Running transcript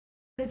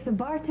If the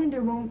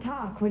bartender won't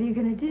talk, what are you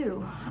going to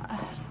do?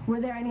 Were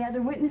there any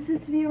other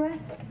witnesses to the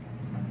arrest?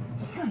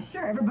 Yeah,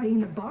 sure, everybody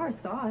in the bar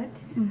saw it.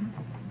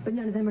 But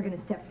none of them are going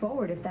to step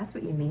forward, if that's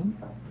what you mean.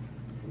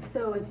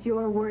 So it's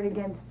your word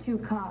against two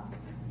cops.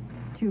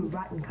 Two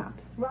rotten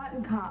cops.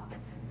 Rotten cops.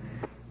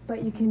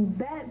 But you can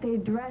bet they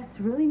dress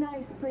really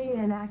nicely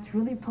and act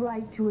really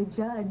polite to a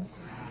judge.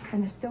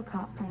 And they're still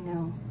cops. I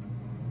know.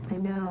 I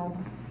know.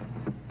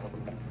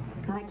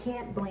 And I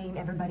can't blame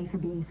everybody for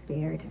being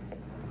scared.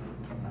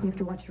 You have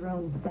to watch your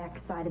own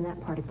backside in that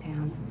part of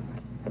town.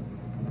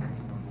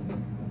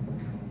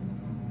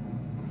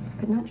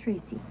 But not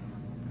Tracy.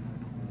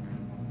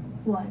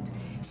 What?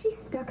 She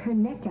stuck her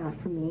neck out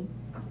for me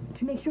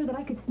to make sure that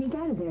I could sneak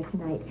out of there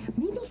tonight.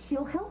 Maybe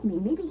she'll help me.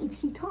 Maybe if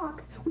she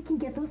talks, we can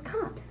get those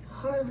cops.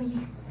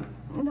 Harley,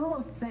 no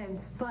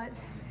offense, but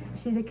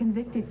she's a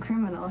convicted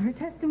criminal. Her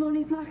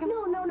testimony's not gonna...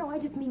 No. I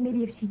just mean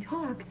maybe if she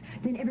talks,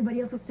 then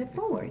everybody else will step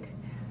forward.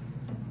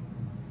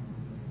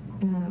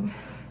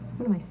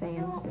 What am I saying?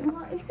 No,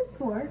 it could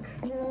work.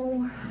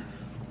 No.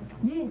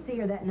 You didn't see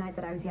her that night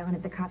that I was yelling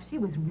at the cops. She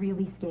was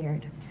really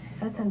scared.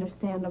 That's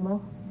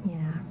understandable.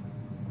 Yeah.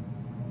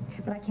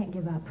 But I can't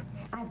give up.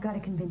 I've got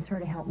to convince her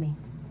to help me.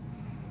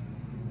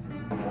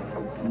 Oh,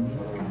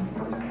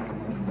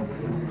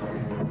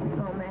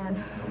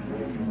 man.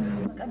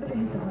 Look, I better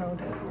hit the road.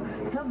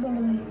 Tell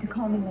Vinny to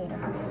call me later.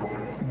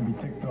 He's gonna be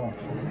ticked off.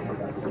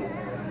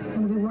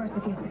 It'll be worse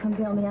if he has to come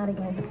bail me out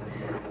again.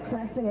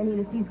 Last thing I need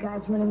is these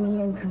guys running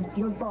me in because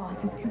your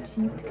boss is too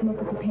cheap to come up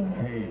with the payment.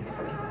 Hey,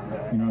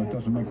 you know, it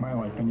doesn't make my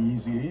life any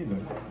easier either.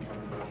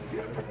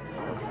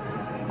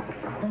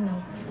 I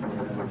know.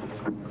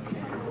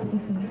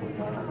 Listen,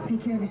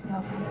 take care of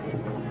yourself.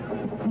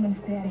 I'm going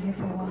to stay out of here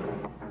for a while.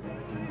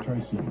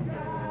 Tracy,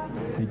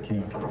 take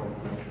care.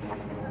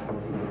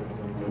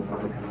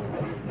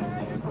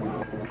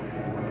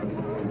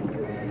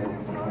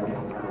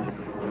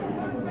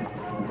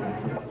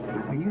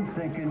 Are you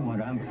thinking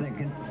what I'm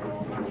thinking?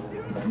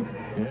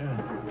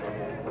 Yeah.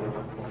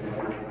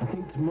 I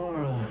think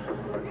tomorrow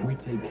we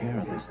take care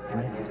of this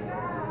threat.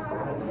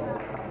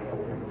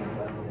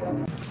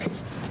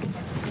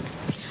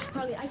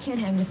 Harley, I can't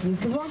hang with you.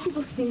 If the wrong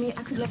people see me,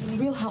 I could live in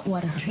real hot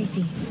water.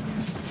 Tracy,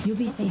 you'll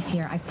be safe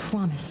here, I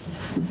promise.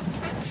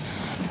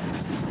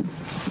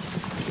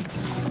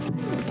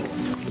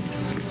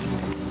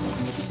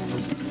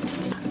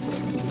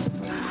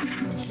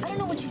 I don't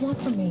know what you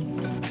want from me.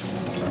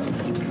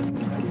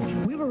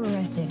 We were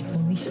arrested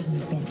when we shouldn't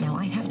have been. Now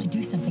I have to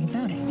do something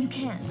about it. You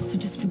can't, so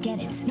just forget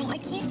it. No, I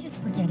can't just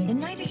forget it,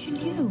 and neither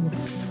should you.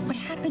 What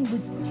happened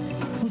was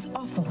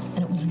awful,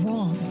 and it was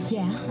wrong.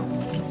 Yeah?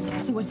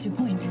 So what's your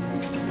point?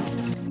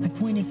 My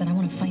point is that I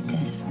want to fight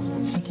this.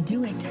 But to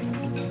do it,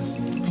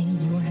 I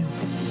need your help.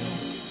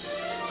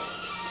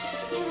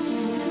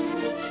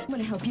 I'm going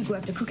to help you go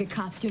after crooked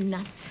cops, you're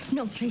nuts.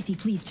 No, Tracy,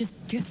 please, just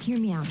hear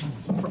me out.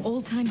 For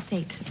old time's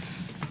sake.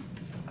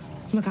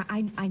 Look,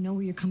 I know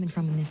where you're coming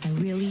from in this. I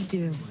really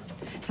do.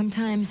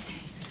 Sometimes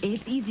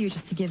it's easier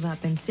just to give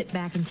up and sit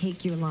back and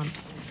take your lumps.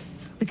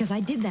 Because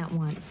I did that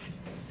once.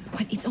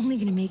 But it's only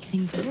going to make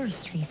things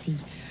worse, Tracy.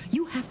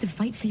 You have to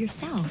fight for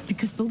yourself,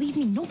 because believe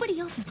me, nobody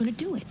else is going to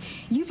do it.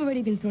 You've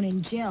already been thrown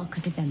in jail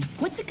because of them.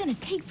 What's it going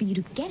to take for you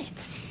to get it?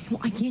 Well,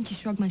 I can't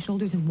just shrug my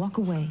shoulders and walk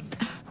away.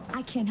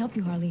 I can't help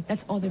you, Harley.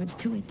 That's all there is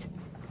to it.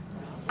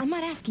 I'm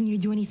not asking you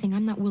to do anything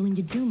I'm not willing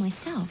to do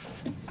myself.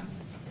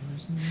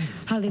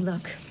 Harley,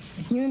 look.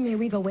 You and me,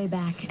 we go way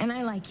back, and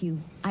I like you.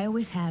 I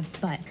always have,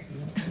 but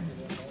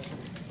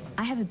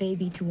I have a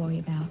baby to worry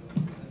about.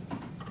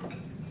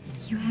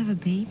 You have a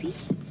baby?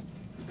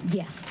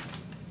 Yeah.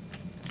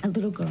 A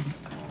little girl.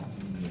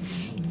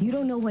 You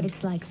don't know what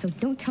it's like, so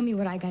don't tell me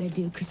what I gotta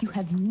do, because you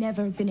have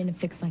never been in a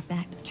fix like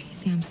that.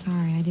 Tracy, I'm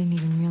sorry. I didn't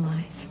even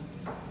realize.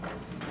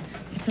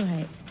 It's all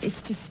right.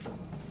 It's just,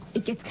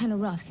 it gets kind of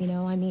rough, you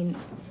know? I mean,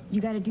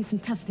 you gotta do some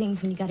tough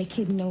things when you got a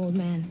kid and an old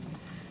man.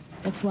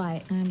 That's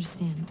why. I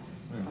understand.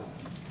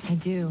 I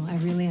do. I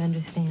really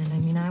understand. I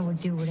mean, I would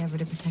do whatever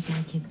to protect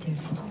my kid, too.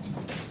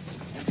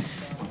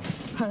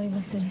 Harley,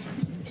 listen.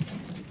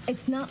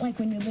 It's not like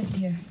when you lived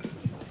here.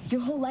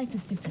 Your whole life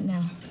is different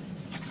now.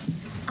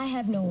 I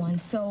have no one,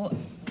 so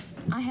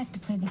I have to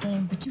play the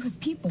game, but you have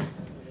people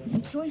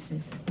and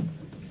choices.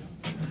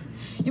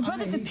 Your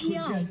brother's a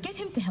PI. Get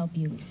him to help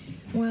you.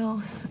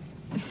 Well,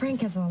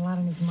 Frank has a lot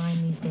on his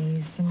mind these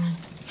days, and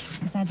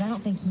besides, I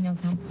don't think he knows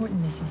how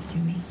important this is to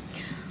me.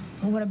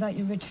 Well, what about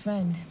your rich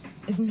friend?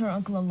 Isn't her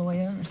uncle a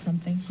lawyer or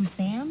something? Who,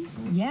 Sam?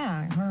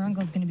 Yeah, her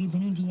uncle's going to be the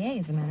new DA,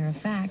 as a matter of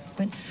fact,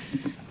 but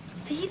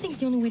he thinks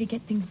the only way to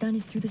get things done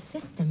is through the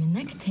system, and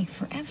that could take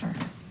forever.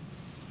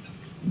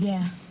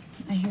 Yeah,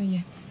 I hear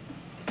you.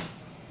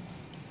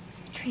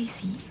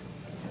 Tracy,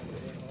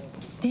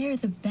 they're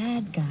the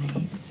bad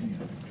guys.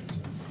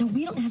 No,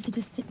 we don't have to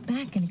just sit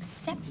back and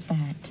accept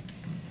that.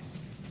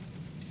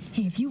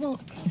 Hey, if you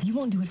won't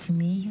do it for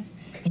me,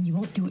 and you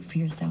won't do it for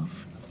yourself,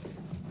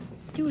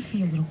 do it for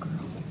your little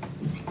girl.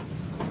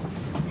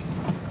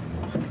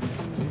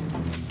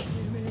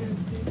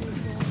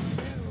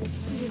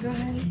 You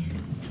guys.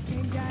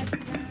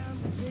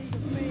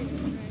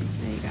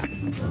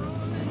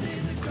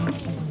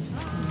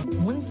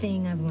 One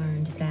thing I've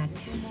learned is that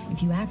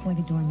if you act like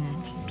a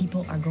doormat,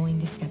 people are going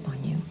to step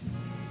on you.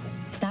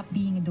 Stop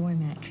being a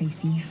doormat,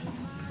 Tracy.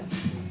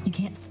 You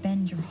can't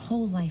spend your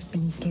whole life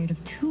being scared of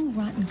two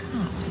rotten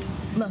cops.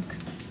 Look,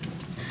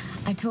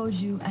 I told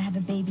you I have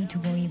a baby to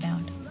worry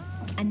about.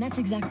 And that's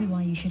exactly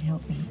why you should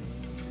help me.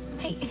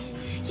 Hey,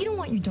 you don't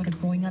want your daughter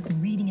growing up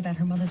and reading about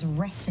her mother's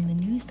arrest in the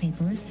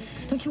newspapers.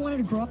 Don't you want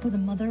her to grow up with a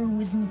mother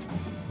who isn't...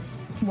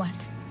 What?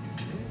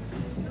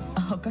 A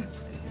hooker?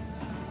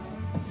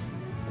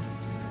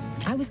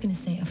 I was going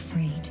to say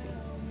afraid.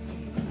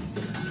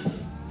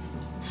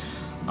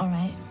 All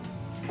right.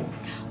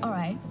 All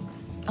right.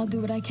 I'll do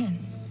what I can.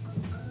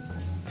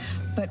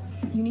 But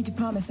you need to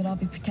promise that I'll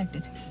be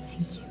protected.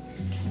 Thank you.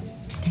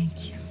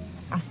 Thank you.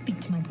 I'll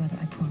speak to my brother,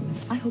 I promise.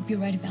 I hope you're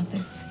right about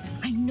this.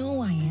 I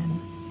know I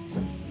am.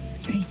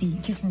 Tracy,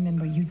 just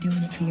remember, you're doing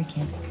it for your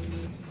kid.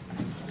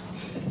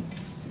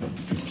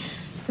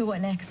 So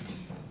what next?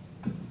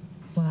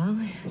 Well,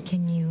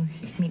 can you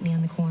meet me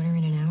on the corner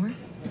in an hour?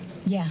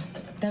 Yeah,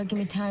 that'll give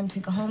me time to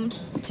go home,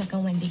 check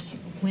on Wendy.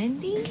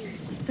 Wendy?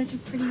 Such a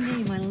pretty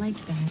name. I like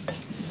that.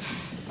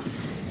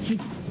 Hey,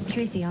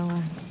 Tracy,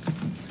 I'll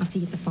see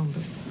you at the phone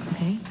booth,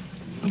 okay?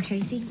 And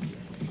Tracy?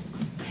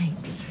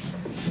 Thanks.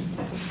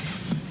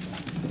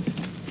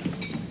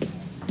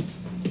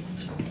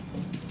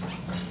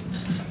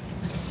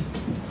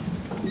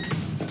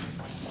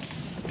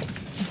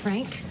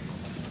 Frank,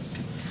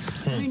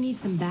 I'm gonna need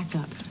some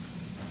backup.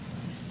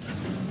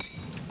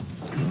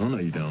 No,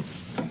 you don't.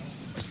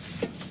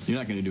 You're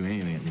not going to do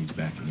anything that needs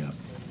backing up.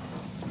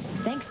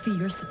 Thanks for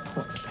your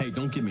support. Hey,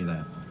 don't give me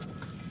that.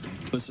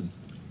 Listen,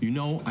 you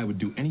know I would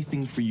do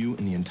anything for you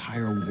in the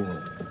entire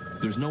world.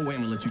 There's no way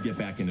I'm going to let you get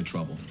back into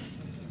trouble.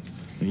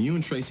 And you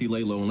and Tracy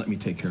lay low and let me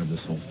take care of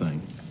this whole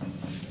thing.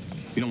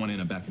 You don't want to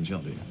end up back in jail,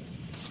 do you?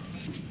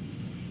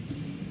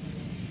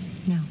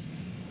 No.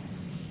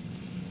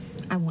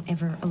 I won't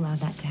ever allow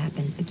that to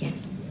happen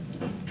again.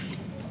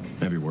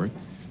 Have your word?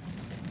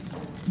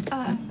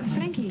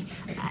 Frankie,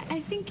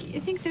 I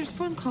think there's a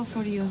phone call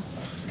for you.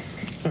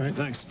 All right,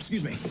 thanks.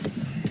 Excuse me.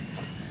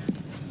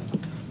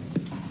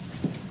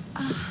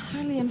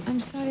 Harley,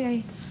 I'm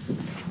sorry.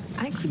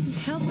 I couldn't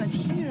help but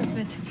hear,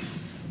 but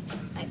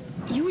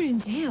you were in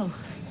jail.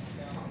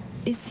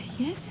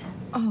 Yes?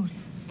 Oh,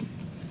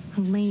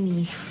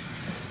 Elaney.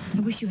 I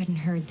wish you hadn't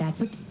heard that,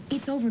 but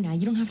it's over now.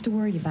 You don't have to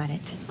worry about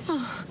it.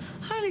 Oh,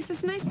 Harley,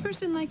 such a nice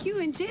person like you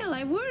in jail.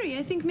 I worry.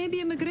 I think maybe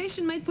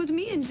immigration might put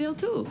me in jail,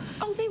 too.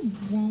 Oh, they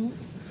won't.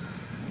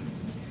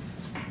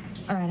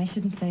 All right, I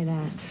shouldn't say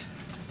that.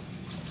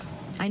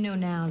 I know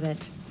now that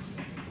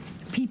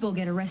people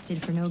get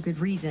arrested for no good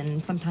reason,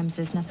 and sometimes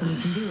there's nothing you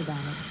can do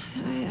about it.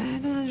 I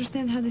don't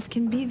understand how this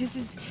can be. This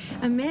is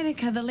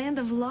America, the land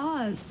of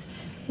laws.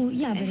 Well,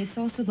 yeah, but it's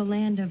also the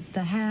land of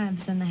the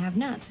haves and the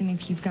have-nots, and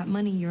if you've got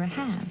money, you're a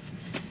have.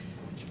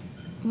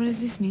 What does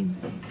this mean?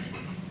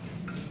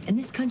 In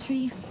this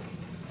country,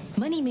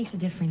 money makes a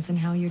difference in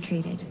how you're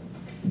treated.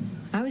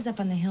 I was up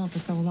on the hill for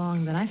so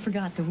long that I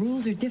forgot the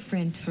rules are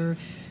different for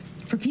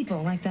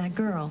people like that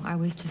girl I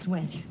was just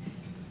with.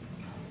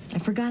 I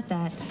forgot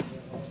that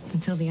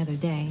until the other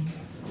day.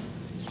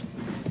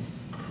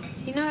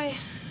 You know, I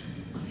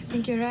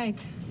think you're right.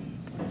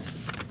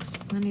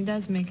 Money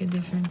does make a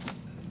difference.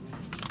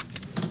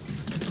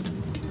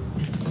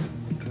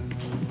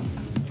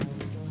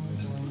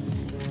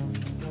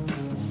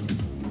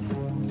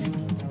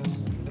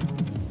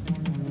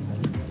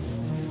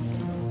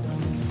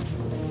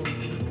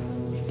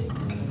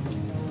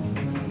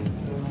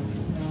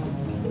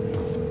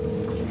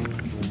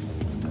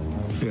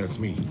 Yeah, it's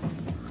me.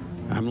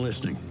 I'm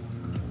listening.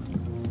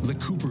 The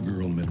Cooper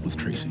girl met with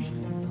Tracy.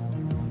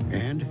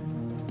 And?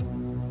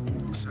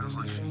 Sounds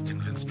like she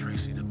convinced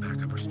Tracy to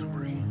back up her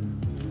story.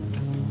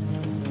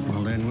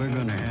 Well, then we're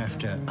going to have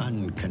to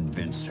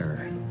unconvince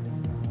her.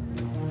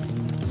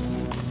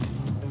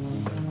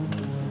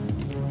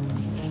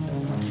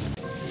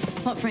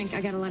 Well, Frank,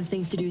 I got a lot of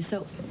things to do,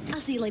 so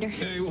I'll see you later.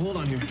 Hey, well, hold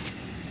on here.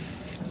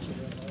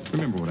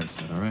 Remember what I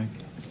said, all right?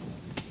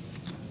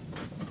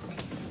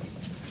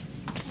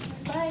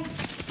 Bye.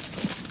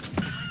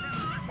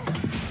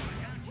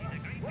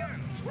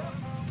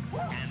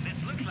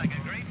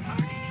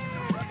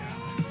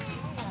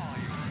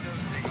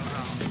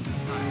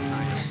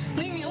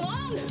 Leave me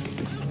alone.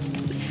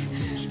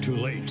 It's too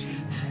late.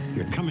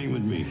 You're coming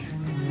with me.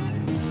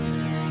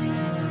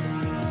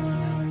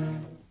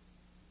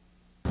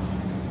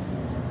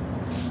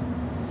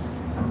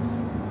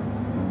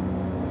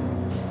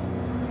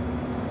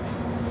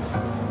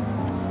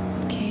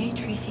 Okay,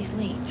 Tracy's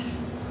late.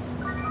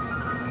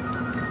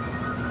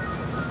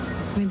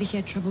 Maybe she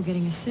had trouble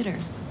getting a sitter.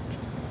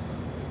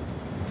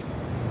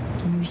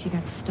 Or maybe she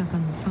got stuck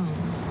on the phone.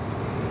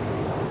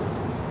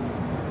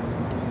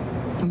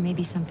 Or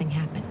maybe something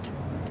happened.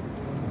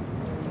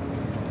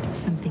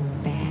 Something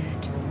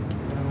bad.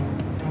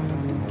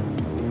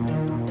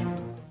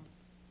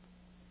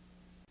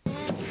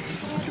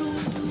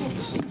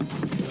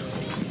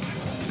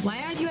 Why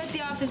aren't you at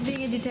the office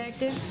being a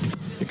detective?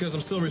 because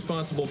I'm still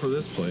responsible for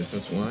this place,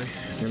 that's why.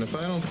 And if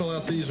I don't fill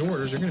out these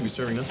orders, you're going to be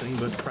serving nothing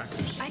but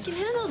crackers. I can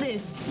handle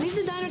this. Leave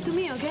the diner to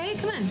me, okay?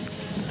 Come on.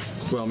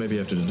 Well, maybe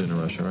after the dinner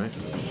rush, all right?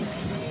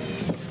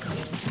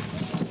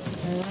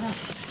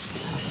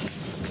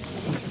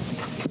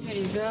 There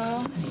you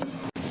go.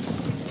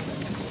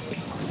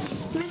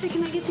 Samantha,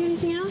 can I get you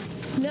anything else?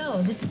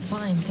 No, this is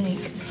fine,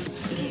 thanks.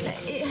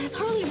 Has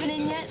Harley been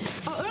in yet?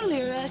 Oh,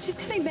 earlier, she's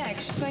coming back.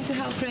 She's going to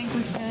help Frank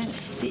with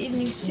the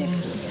evening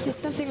shift. Is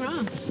something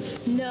wrong?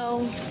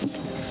 No.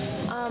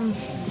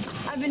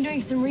 I've been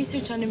doing some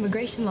research on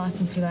immigration law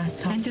since we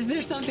last talked. And is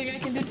there something I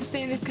can do to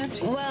stay in this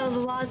country? Well, the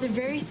laws are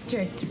very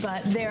strict,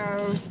 but there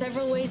are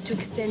several ways to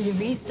extend your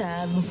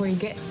visa before you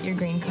get your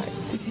green card.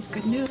 This is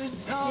good news.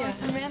 Oh, Yeah.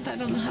 Samantha, I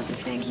don't know how to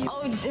thank you.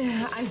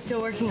 Oh, I'm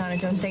still working on it.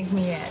 Don't thank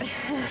me yet.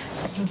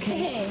 Okay.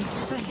 Hey.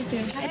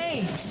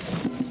 Hey!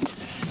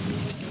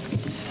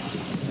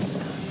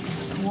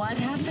 What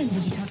happened?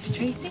 Did you talk to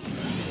Tracy?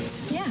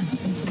 Yeah.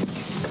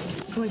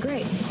 It went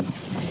great.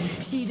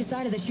 She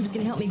decided that she was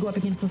going to help me go up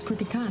against those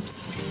crooked cops.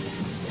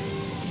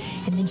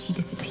 And then she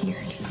disappeared.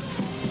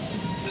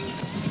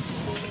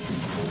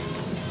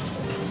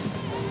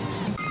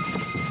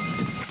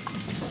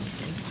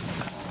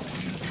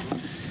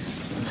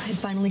 I had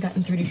finally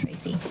gotten through to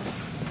Tracy.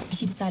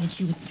 She decided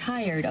she was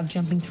tired of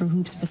jumping through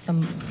hoops with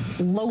some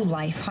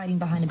lowlife hiding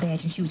behind a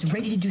badge, and she was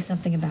ready to do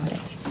something about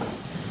it.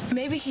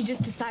 Maybe she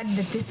just decided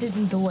that this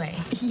isn't the way.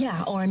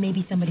 Yeah, or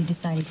maybe somebody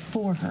decided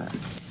for her.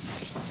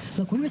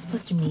 Look, we were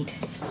supposed to meet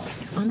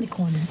on the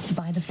corner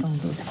by the phone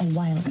booth a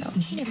while ago,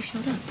 and she never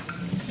showed up.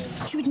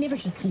 She would never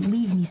just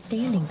leave me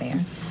standing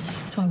there,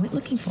 so I went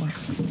looking for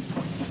her.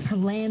 Her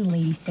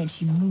landlady said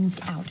she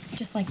moved out,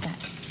 just like that.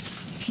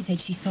 She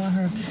said she saw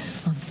her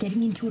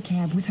getting into a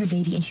cab with her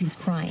baby, and she was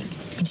crying,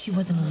 and she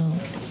wasn't alone.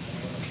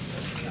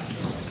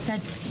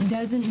 That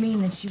doesn't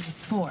mean that she was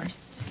forced.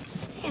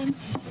 And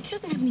she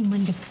doesn't have any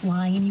money to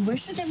fly anywhere.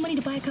 She doesn't have money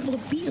to buy a couple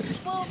of beers.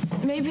 Well,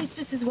 maybe it's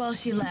just as well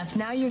she left.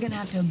 Now you're going to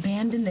have to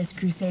abandon this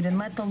crusade and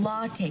let the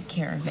law take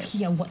care of it.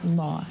 Yeah, what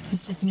law?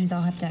 This just means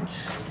I'll have to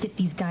get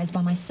these guys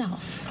by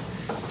myself.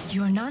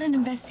 You are not an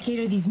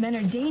investigator. These men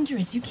are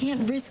dangerous. You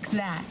can't risk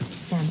that.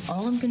 Sam,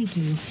 all I'm going to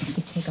do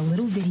is take a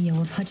little video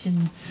of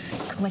Hutchins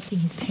collecting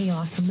his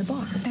payoff from the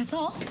bar. That's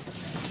all?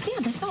 Yeah,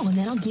 that's all. And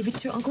then I'll give it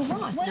to Uncle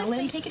Ross, What and I'll if let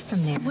they- him take it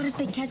from there. What if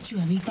they catch you?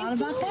 Have you thought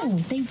about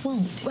that? They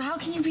won't. Well, how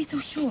can you be so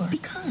sure?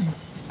 Because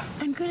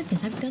I'm good at this.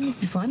 I've done this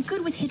before. I'm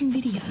good with hidden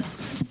videos.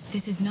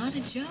 This is not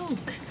a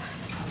joke.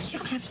 You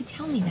don't have to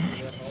tell me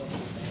that.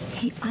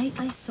 Hey,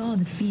 I saw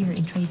the fear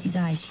in Tracy's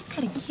eyes. She's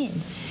got a kid,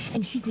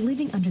 and she's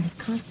living under this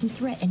constant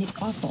threat, and it's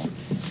awful.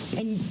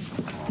 And,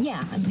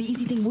 yeah, the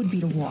easy thing would be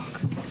to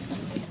walk.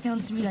 It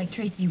sounds to me like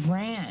Tracy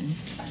ran.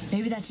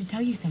 Maybe that should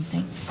tell you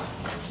something.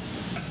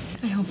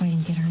 I hope I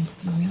didn't get her into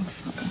some real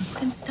trouble.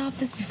 Then stop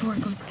this before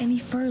it goes any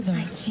further.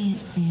 I can't,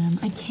 Sam.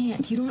 I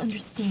can't. You don't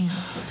understand.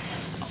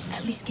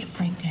 At least get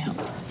Frank to help.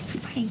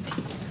 Frank,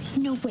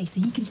 no way. So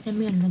he can send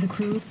me on another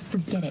cruise?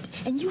 Forget it.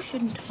 And you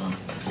shouldn't talk.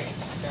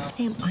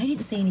 Sam, I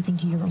didn't say anything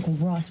to your Uncle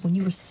Ross when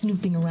you were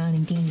snooping around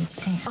in Daniel's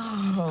past.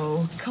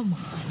 Oh, come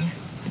on.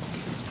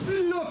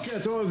 Look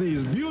at all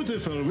these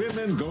beautiful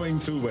women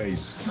going two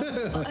ways.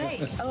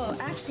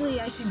 Actually,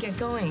 I should get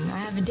going. I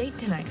have a date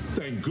tonight.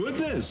 Thank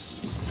goodness.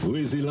 Who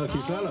is the lucky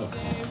fellow?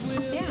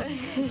 Yeah.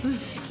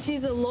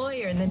 He's a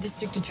lawyer in the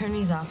district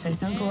attorney's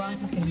office. Uncle Ross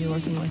is going to be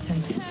working with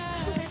him.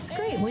 That's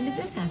great. When did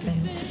this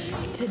happen?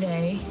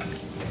 Today.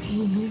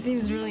 He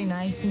seems really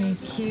nice and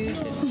he's cute.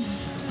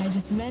 I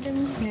just met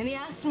him and he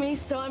asked me,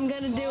 so I'm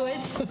going to do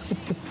it.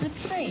 That's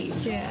great.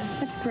 Yeah.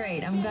 That's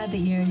great. I'm glad that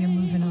you're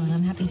moving on.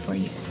 I'm happy for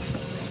you.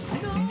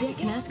 Maybe I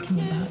can ask him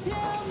about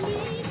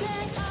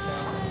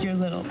your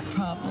little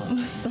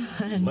problem.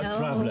 No,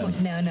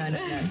 problem? No.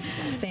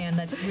 Sam,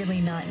 that's really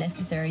not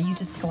necessary. You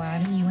just go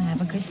out and you have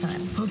a good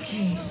time.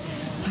 Okay.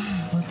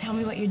 Well, tell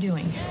me what you're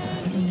doing.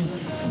 Let me know.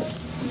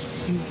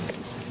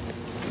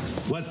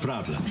 What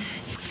problem?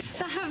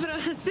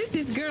 Stavros, this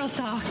is girl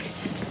talk.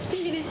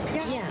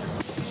 Yeah.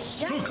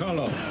 Look,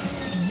 hello.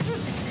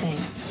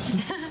 Thanks.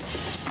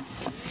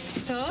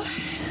 So,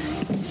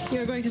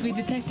 you're going to be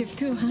detective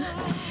too, huh?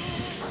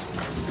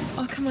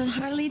 Oh, come on,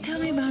 Harley, tell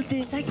me about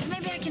this.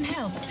 Maybe I can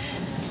help.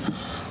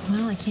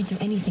 Well, I can't do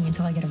anything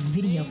until I get a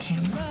video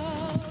camera.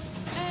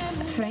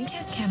 Frank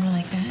has a camera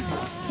like that.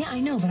 Yeah, I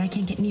know, but I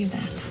can't get near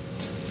that.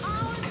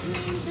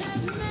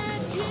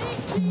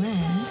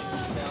 Unless...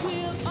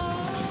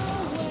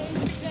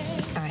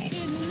 All right.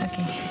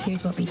 Okay,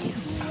 here's what we do.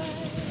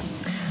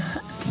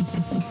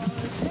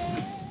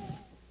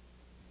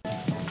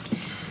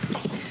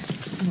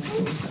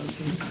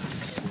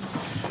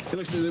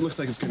 It looks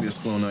like it's going to be a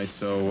slow night,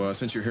 so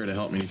since you're here to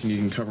help me, you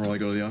can cover while I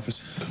go to the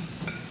office?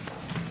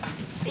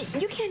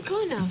 You can't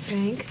go now,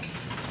 Frank.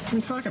 What are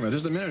you talking about?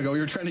 Just a minute ago,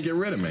 you were trying to get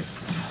rid of me.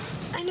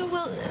 I know,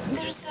 well,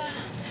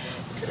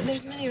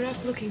 there's many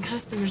rough-looking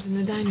customers in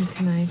the diner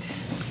tonight.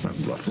 Not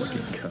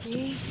rough-looking customer.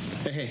 See?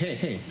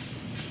 Hey.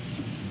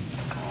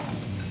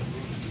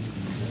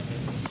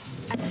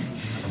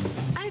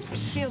 I'd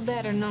feel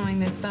better knowing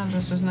that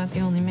Stavros was not the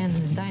only man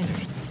in the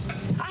diner.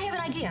 I have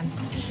an idea.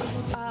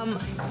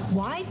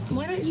 Why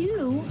don't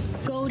you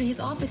go to his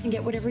office and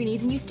get whatever he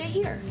needs and you stay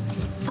here?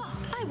 Oh,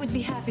 I would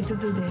be happy to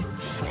do this.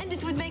 And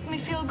it would make me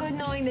feel good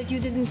knowing that you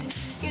didn't,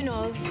 you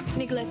know,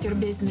 neglect your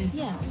business.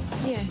 Yes.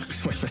 Yes.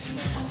 Wait a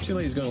minute.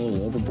 Sheila's going a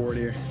little overboard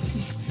here.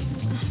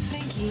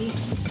 Frankie,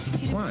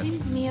 it What?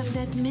 reminds me of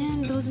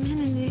those men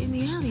in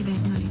the alley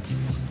that night.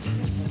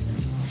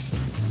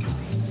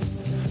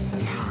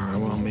 All right,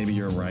 well, maybe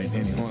you're right.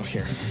 Anyway, well,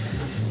 here.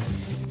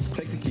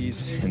 Take the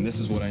keys, and this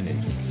is what I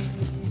need.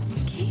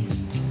 Okay.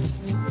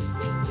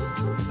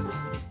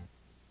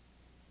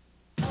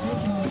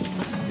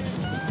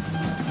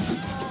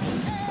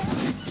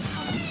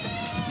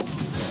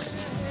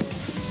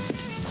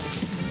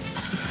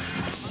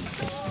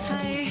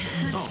 Hi.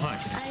 Oh, hi.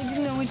 I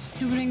didn't know which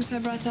to bring, so I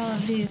brought all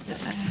of these.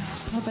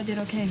 Hope I did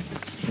okay.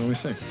 Let me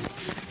see.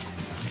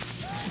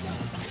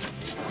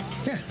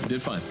 Yeah, you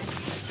did fine.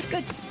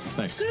 Good.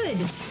 Thanks. Good.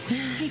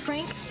 Hey,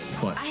 Frank.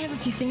 What? I have a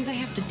few things I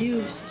have to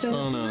do, so...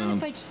 Oh, do you mind no.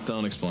 if I just...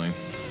 Don't explain.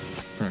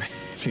 All right.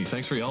 Gee,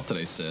 thanks for your help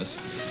today, sis.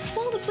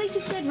 Well, the place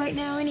is dead right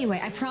now anyway.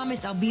 I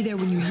promise I'll be there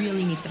when you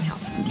really need some help.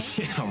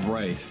 Yeah,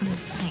 right.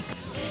 Thanks.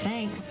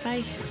 Thanks.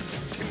 Bye.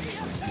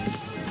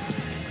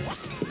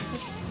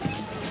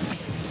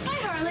 Hi,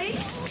 Harley.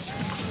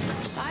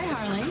 Hi,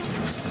 Harley.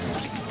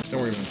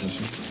 Don't worry about this.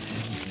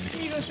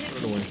 Here you go, Chip.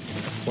 Put it away.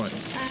 What?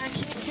 Can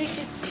you take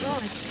this?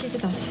 Oh, take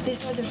it off.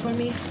 This order for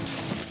me.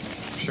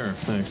 Sure,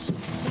 thanks.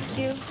 Thank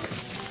you.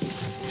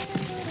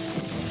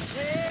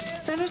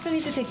 Stavros, I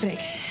need to take a break.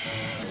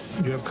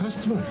 You have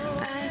customer.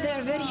 They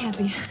are very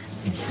happy.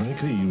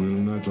 Frankly, you will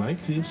not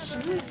like this.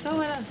 So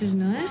what else is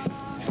new, eh?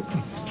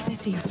 I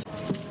see.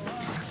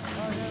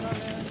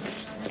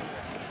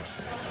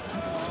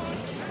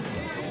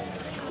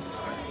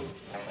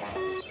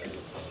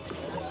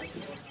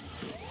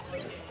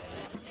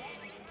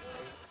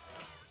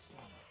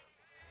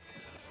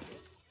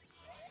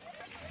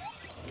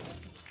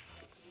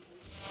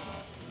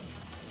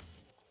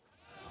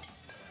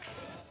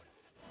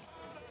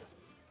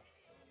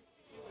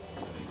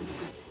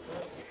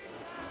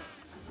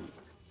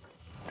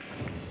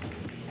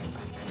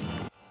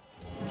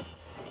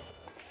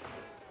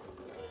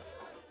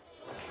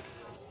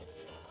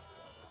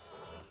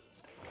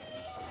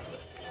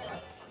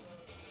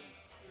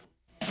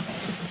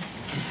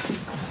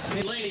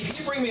 Hey, Laney, can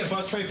you bring me a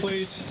bus tray,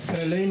 please?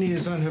 Lainey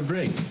is on her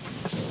break.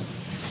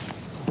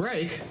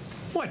 Break?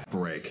 What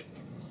break?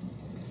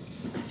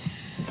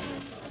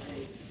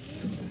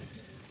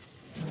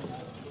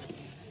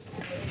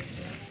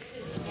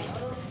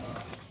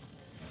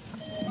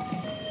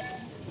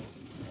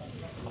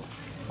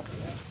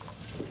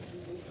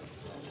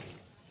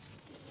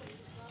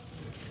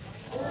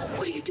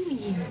 What are you doing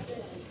here?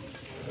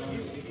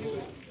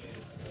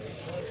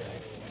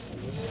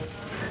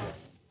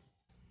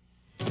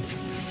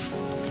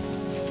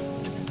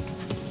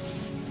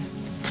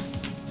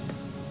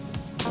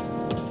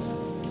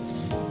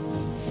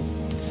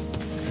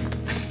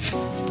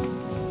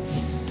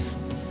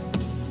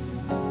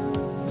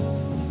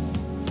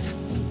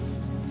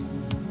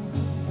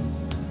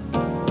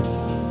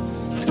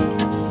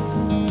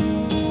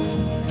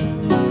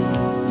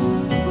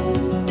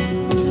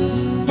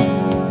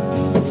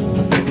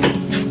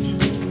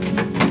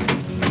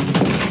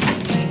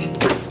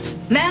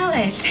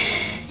 Mallet!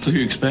 So who are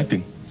you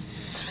expecting?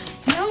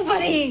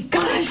 Nobody.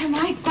 Gosh, am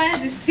I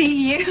glad to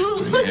see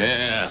you.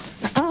 Yeah.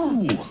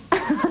 Oh.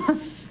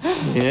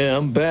 Yeah,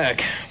 I'm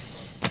back.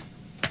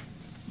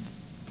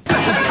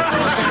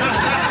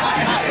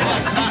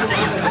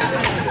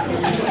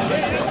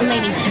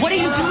 Lainey, what are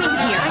you doing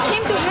here? I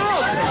came to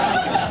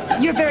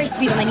help. You're very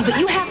sweet, Lainey, but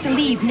you have to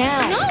leave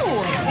now.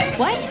 No.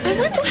 What? I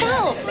want to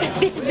help.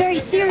 This is very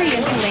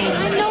serious, Lainey.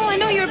 I know.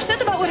 You're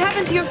upset about what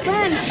happened to your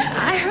friend.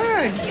 I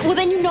heard. Well,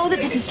 then you know that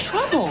this is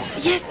trouble.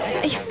 Yes,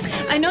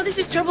 I know this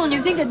is trouble, and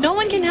you think that no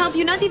one can help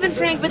you, not even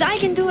Frank, but I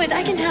can do it.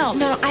 I can help.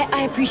 No,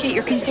 I appreciate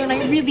your concern.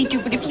 I really do.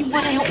 But if you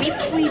want to help me,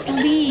 please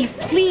leave.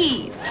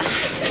 Please.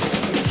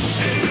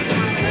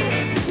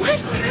 What?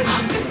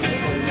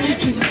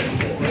 He's here.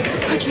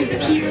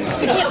 Archie's here.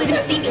 I can't let him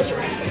see me.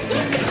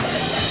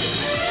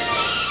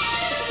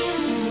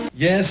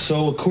 Yes,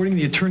 so according to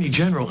the Attorney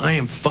General, I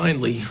am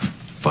finally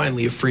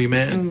a free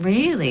man.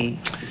 Really?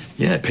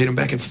 Yeah, I paid him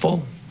back in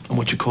full. I'm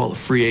what you call a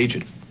free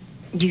agent.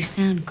 You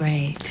sound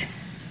great.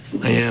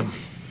 I am.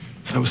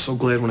 I was so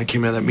glad when I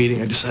came out of that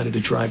meeting, I decided to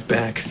drive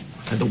back.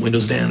 Had the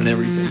windows down and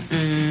everything.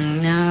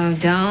 No,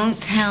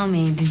 don't tell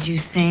me. Did you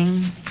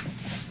sing?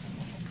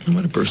 I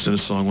might have burst into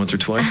song once or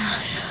twice.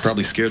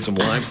 Probably scared some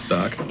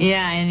livestock.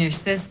 Yeah, and your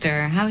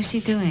sister. How is she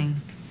doing?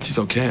 She's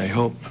okay, I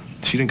hope.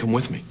 She didn't come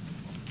with me.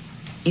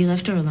 You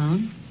left her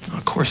alone?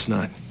 Of course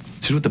not.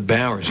 She's with the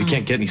Bowers. You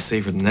can't get any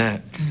safer than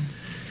that.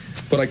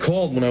 But I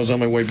called when I was on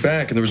my way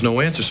back, and there was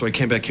no answer, so I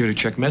came back here to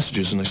check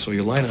messages, and I saw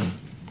your light on.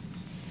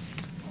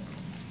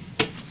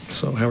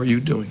 So, how are you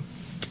doing?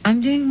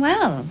 I'm doing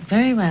well.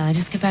 Very well. I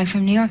just got back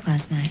from New York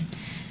last night.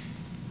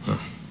 Huh.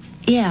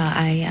 Yeah,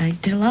 I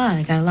did a lot.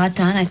 I got a lot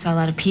done. I saw a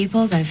lot of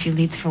people, got a few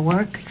leads for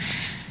work.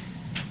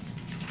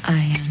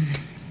 I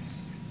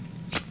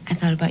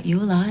thought about you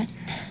a lot.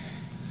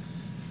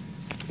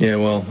 Yeah,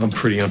 well, I'm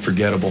pretty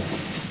unforgettable.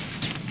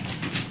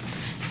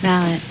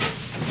 Mallet,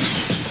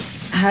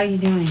 how are you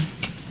doing?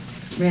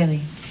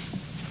 Really?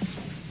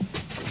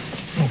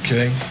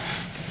 Okay.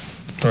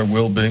 I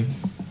will be.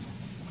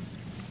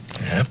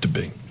 I have to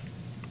be.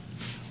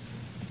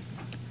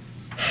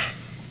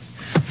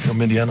 You know,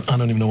 Mindy, I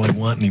don't even know what I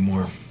want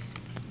anymore.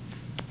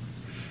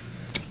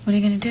 What are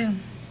you gonna do?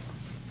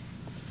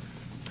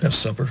 Have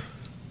supper.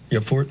 You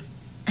up for it?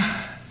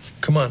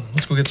 Come on,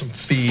 let's go get some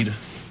feed.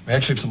 I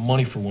actually have some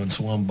money for one,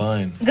 so I'm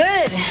buying.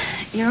 Good.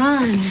 You're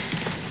on.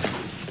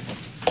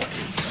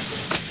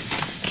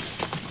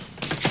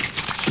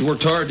 You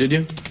worked hard, did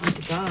you?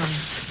 God.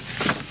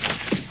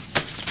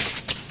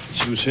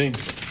 So was he.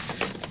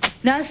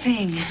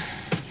 Nothing.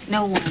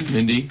 No one.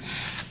 Mindy?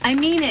 I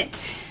mean it.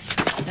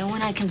 No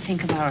one I can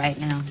think about right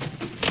now.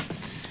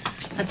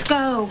 Let's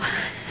go.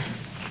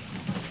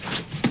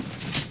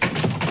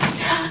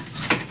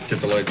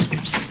 Get the lights.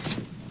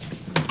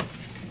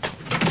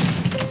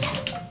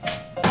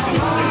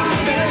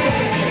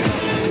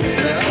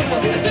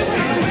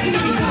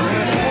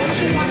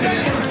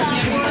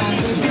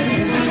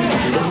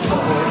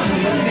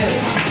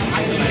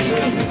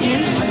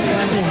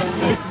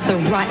 The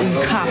rotten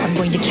cop I'm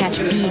going to catch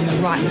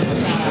being rotten.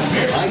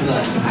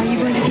 Are you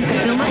going to take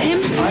a film of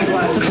him?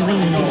 Look,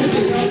 Elaine,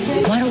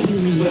 why don't you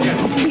leave?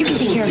 You can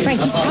take care of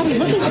Frank. He's probably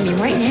looking for me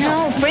right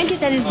now. Frank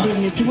is at his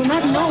business. He will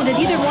not know that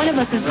either one of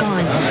us is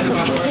gone.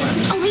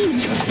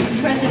 Elaine,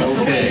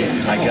 Okay,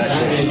 I got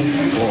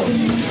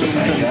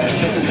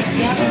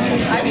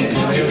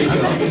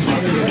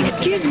you.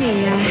 Excuse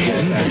me,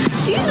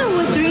 do you know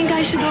what drink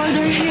I should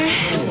order here?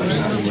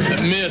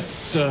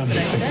 Miss,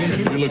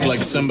 you look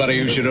like somebody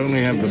who should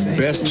only have the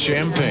best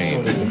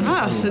champagne.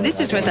 Oh, so this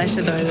is what I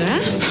should order,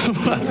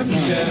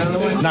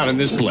 huh? Not in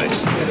this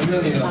place.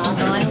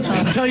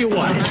 Tell you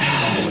what,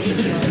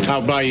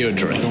 I'll buy you a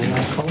drink.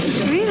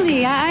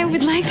 Really? I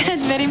would like that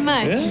very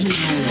much.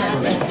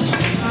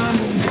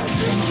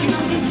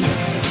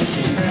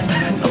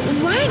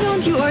 Why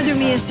don't you order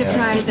me a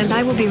surprise and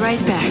I will be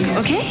right back,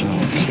 okay?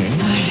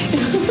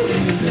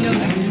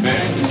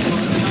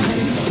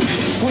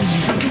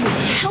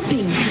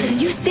 Helping.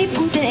 You stay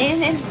put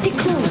and stick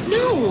close.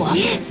 No.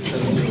 Yes.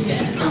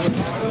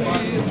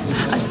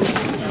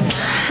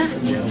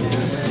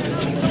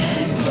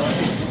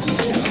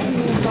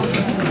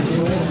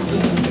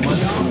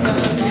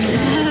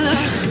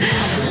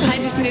 I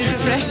just need to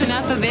freshen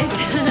up a bit.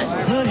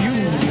 Well,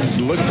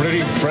 you look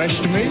pretty fresh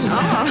to me.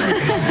 Oh,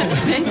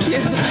 thank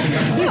you.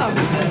 Oh.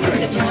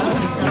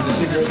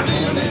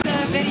 It's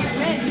very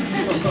red.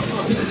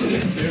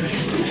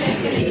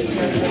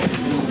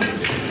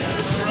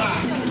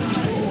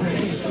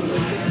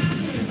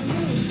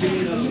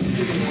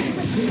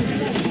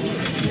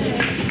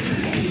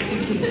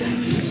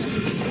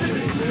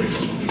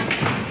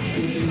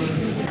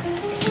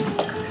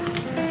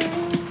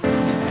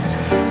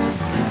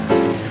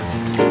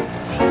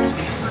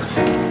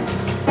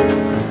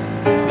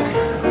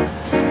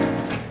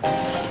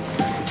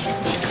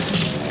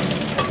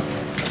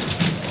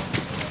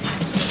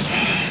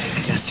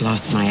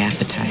 Lost my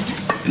appetite.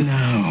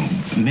 No,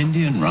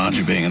 Mindy and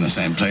Roger being in the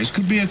same place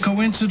could be a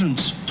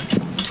coincidence.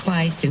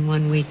 Twice in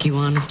 1 week, you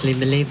honestly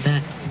believe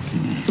that?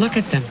 Look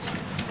at them.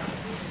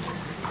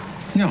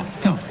 No,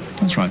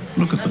 that's right.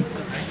 Look at them.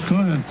 Go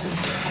ahead.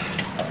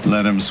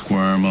 Let him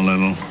squirm a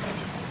little.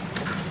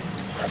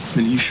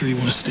 Mindy, you sure you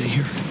want to stay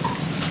here?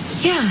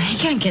 yeah, he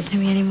can't get to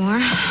me anymore.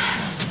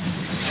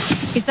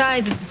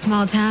 Besides, it's a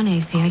small town,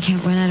 AC. I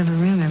can't run out of a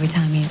room every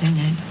time he's in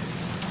it.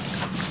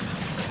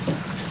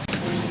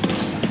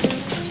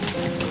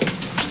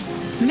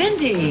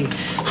 Mindy,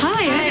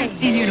 hi. I haven't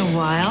seen you in a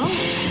while.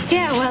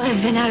 Yeah, well,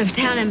 I've been out of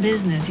town in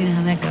business. You know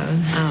how that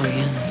goes. Oh,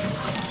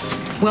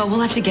 yeah. Well,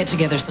 we'll have to get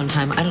together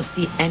sometime. I don't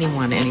see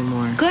anyone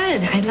anymore.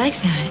 Good. I'd like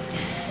that.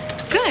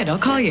 Good. I'll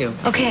call you.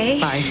 Okay.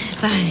 Bye.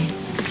 Bye.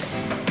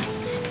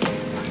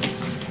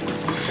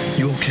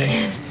 You okay?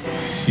 Yes.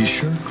 You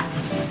sure?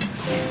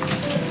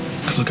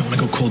 Because, look, I want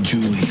to go call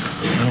Julie.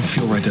 I don't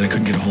feel right that I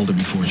couldn't get a hold of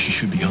her before, and she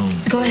should be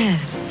home. Go ahead.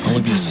 I'll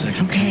give you a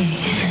second. Okay.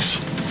 Thanks.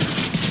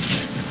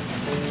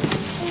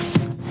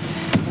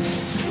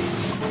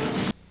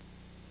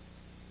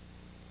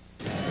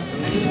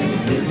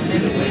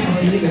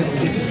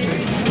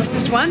 This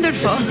is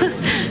wonderful.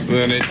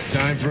 Then it's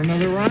time for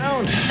another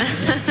round.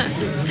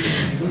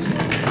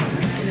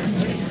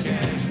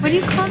 What do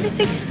you call this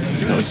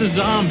again? No, it's a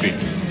zombie.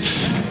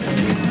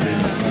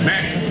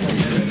 Man,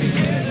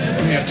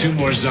 we have 2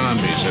 more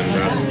zombies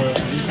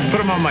and put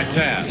them on my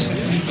tabs.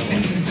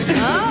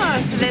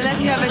 Oh, so they let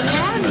you have a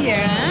tab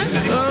here,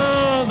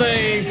 huh? Oh,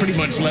 they pretty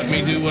much let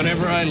me do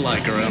whatever I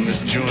like around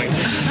this joint.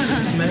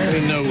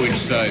 They know which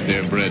side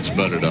their bread's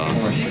buttered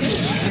on.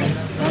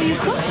 So you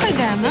cook for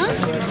them, huh?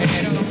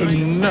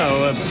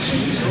 No,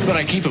 but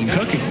I keep them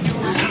cooking.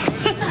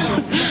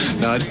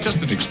 No, it's just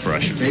an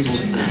expression.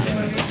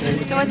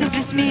 So what does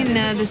this mean,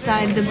 the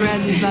side the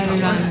bread is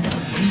buttered on?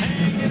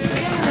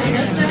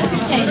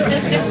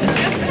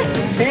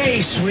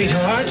 Hey,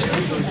 sweetheart.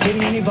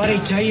 Didn't anybody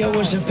tell you it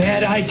was a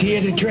bad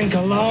idea to drink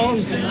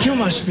alone? You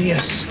must be a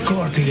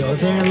Scorpio.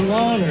 They're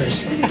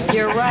loners.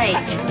 You're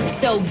right.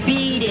 So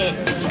beat it.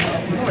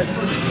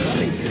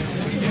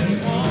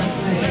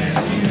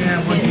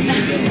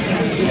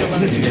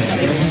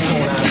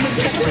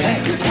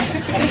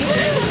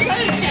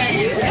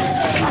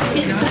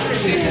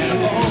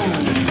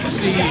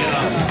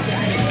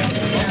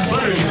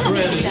 Buttered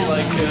bread is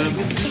like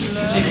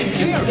taking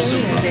care of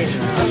someone.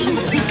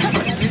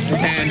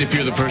 And if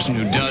you're the person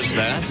who does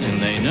that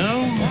and they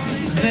know,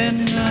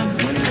 then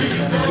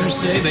you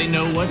say they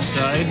know what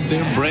side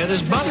their bread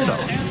is buttered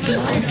on.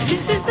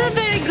 This is a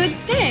very good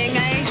thing.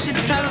 I should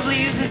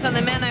probably use this on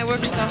the man I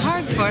work so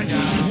hard for.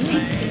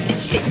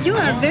 You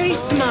are very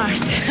smart.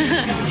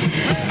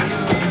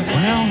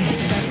 Well,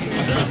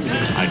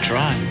 I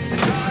try.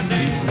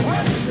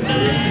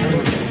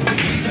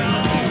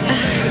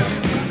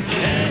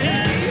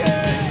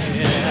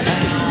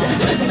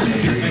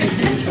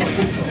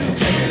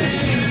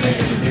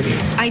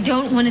 I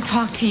don't want to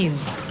talk to you.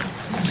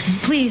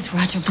 Please,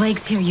 Roger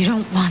Blake's here. You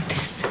don't want this.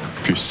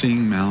 If you're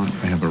seeing Mallet,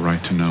 I have a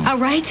right to know. All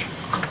right?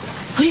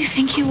 Who do you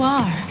think you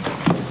are?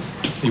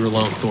 You're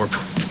alone, Thorpe.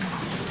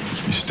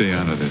 You stay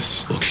out of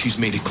this. Look, she's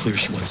made it clear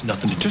she wants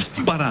nothing to do with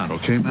you. Butt out,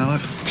 okay,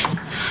 Mallet?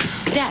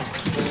 Dad,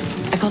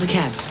 I called a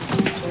cab.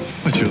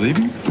 What, you're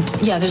leaving?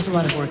 Yeah, there's a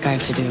lot of work I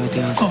have to do at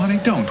the office. Oh, honey,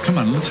 don't. Come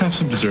on, let's have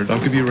some dessert. I'll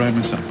give you a ride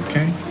myself,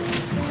 okay?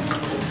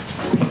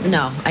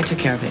 No, I took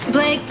care of it.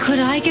 Blake, could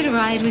I get a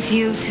ride with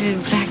you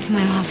back to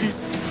my office?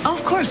 Oh,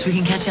 of course, we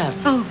can catch up.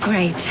 Oh,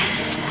 great.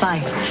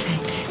 Bye.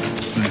 Perfect.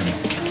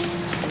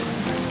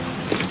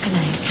 Good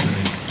night.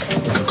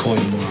 I'll call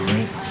you tomorrow,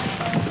 right?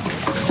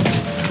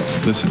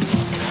 Listen,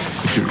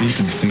 if you're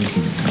even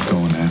thinking of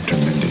going after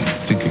Mindy,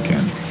 think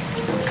again.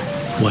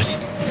 What?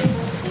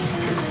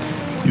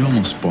 You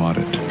almost bought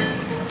it.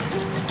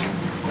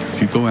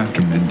 If you go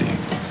after Mindy,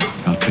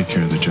 I'll take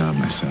care of the job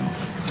myself.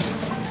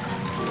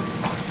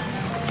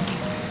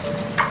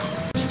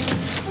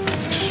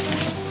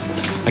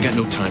 I got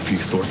no time for you,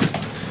 Thorpe.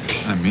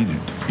 I mean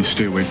it. You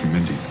stay away from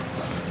Mindy.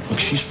 Look,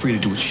 she's free to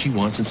do what she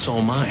wants, and so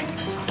am I.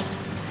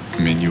 I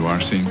mean, you are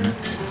seeing her?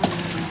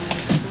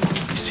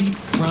 See,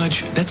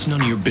 Raj, that's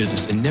none of your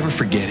business, and never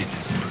forget it.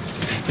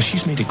 But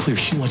she's made it clear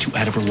she wants you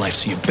out of her life,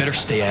 so you better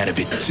stay out of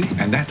it. See,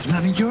 and that's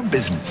none of your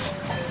business.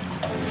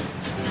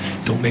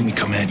 Don't make me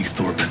come at you,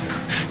 Thorpe.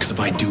 Because if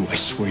I do, I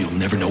swear you'll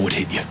never know what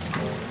hit you.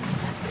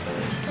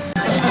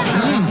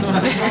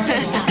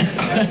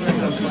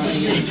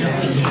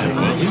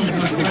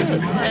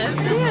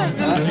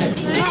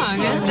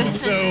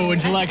 So,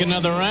 would you like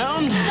another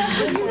round? No,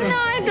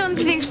 I don't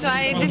think so.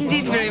 I didn't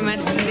eat very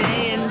much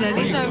today, and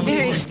these are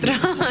very strong.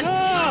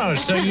 Oh,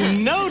 so you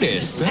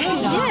noticed, huh?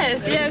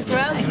 Yes,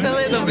 well, just a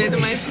little bit.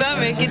 My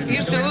stomach, it's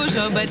used to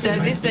Uzo, but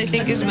this, I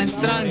think, is much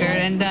stronger,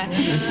 and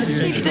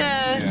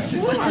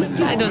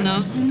I don't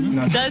know,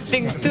 does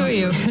things to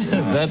you.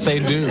 That they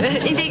do.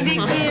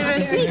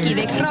 They're sneaky.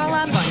 They crawl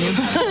up on you.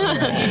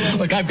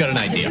 Look, I've got an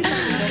idea.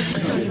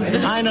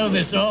 I know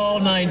this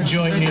all-night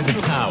joint near the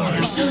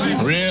towers.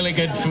 Really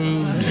good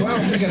food.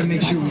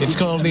 It's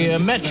called the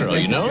Metro,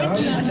 you know?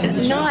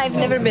 No, I've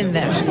never been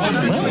there.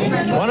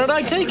 Well, why don't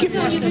I take you?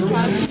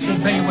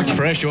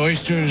 Fresh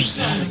oysters,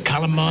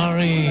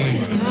 calamari.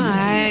 Oh,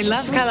 I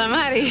love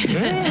calamari.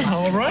 Yeah,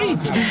 all right.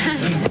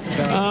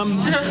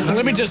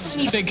 Let me just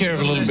take care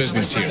of a little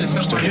business here.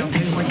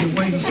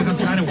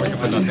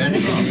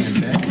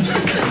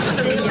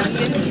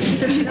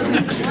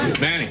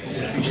 Manny,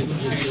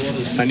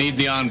 I need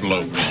the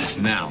envelope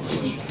now.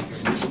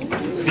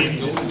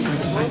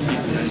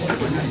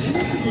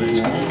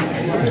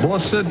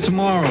 Boss said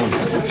tomorrow.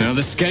 Now,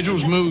 the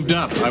schedule's moved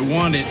up. I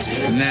want it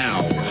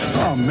now.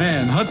 Oh,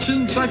 man,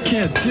 Hutchins, I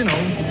can't,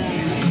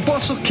 The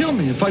boss will kill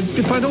me. If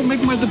I don't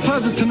make my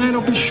deposit tonight,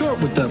 I'll be short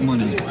with that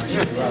money.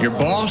 Your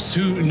boss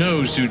who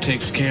knows who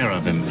takes care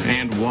of him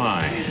and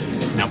why.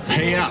 Now,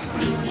 pay up.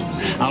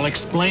 I'll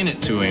explain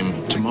it to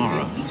him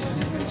tomorrow.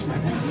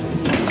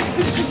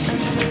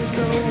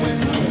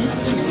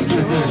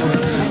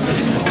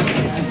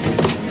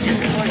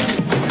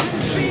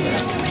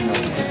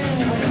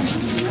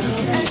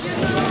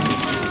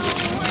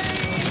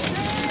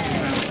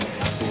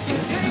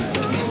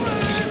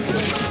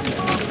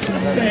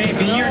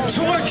 Baby, you're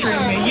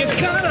torturing me. You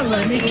gotta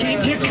let me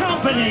keep you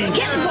company.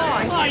 Get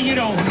lost. Oh, you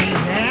don't mean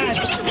that.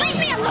 Just leave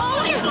me alone.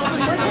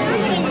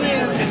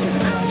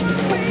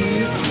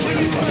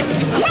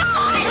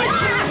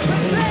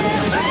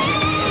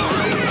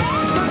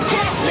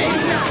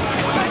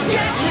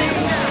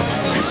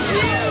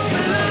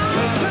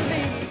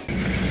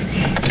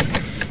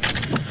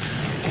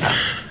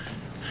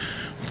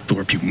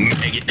 Thorpe, you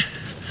maggot.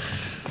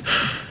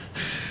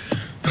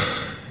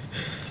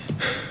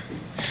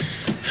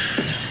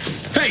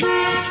 Hey!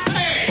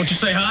 Won't you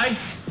say hi?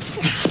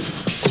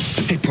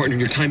 Hey, partner,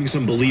 your timing's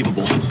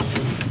unbelievable.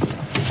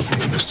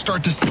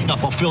 Start this thing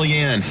up. I'll fill you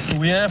in. Who are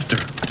we after?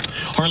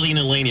 Harley and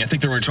Elaney. I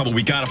think they're in trouble.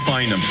 We gotta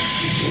find them.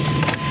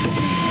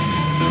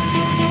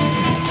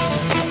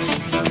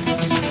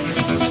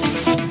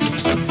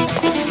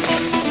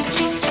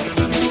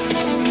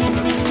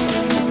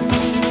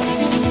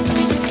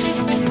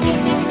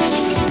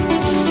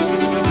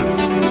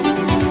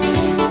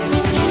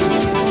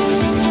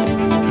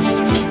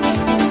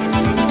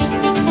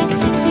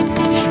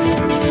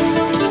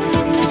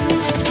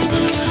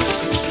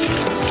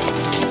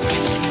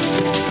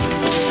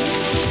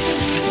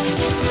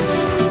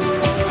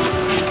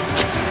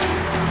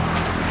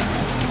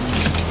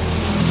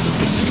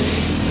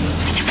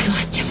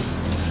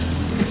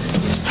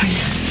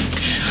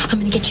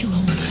 get you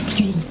home.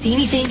 You didn't see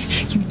anything.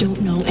 You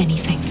don't know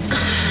anything.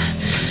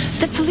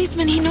 That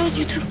policeman, he knows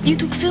you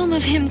took film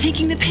of him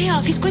taking the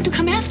payoff. He's going to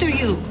come after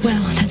you.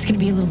 Well, that's going to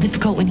be a little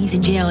difficult when he's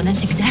in jail, and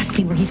that's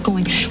exactly where he's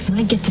going when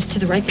I get this to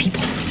the right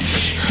people.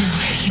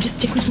 Now, you just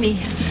stick with me.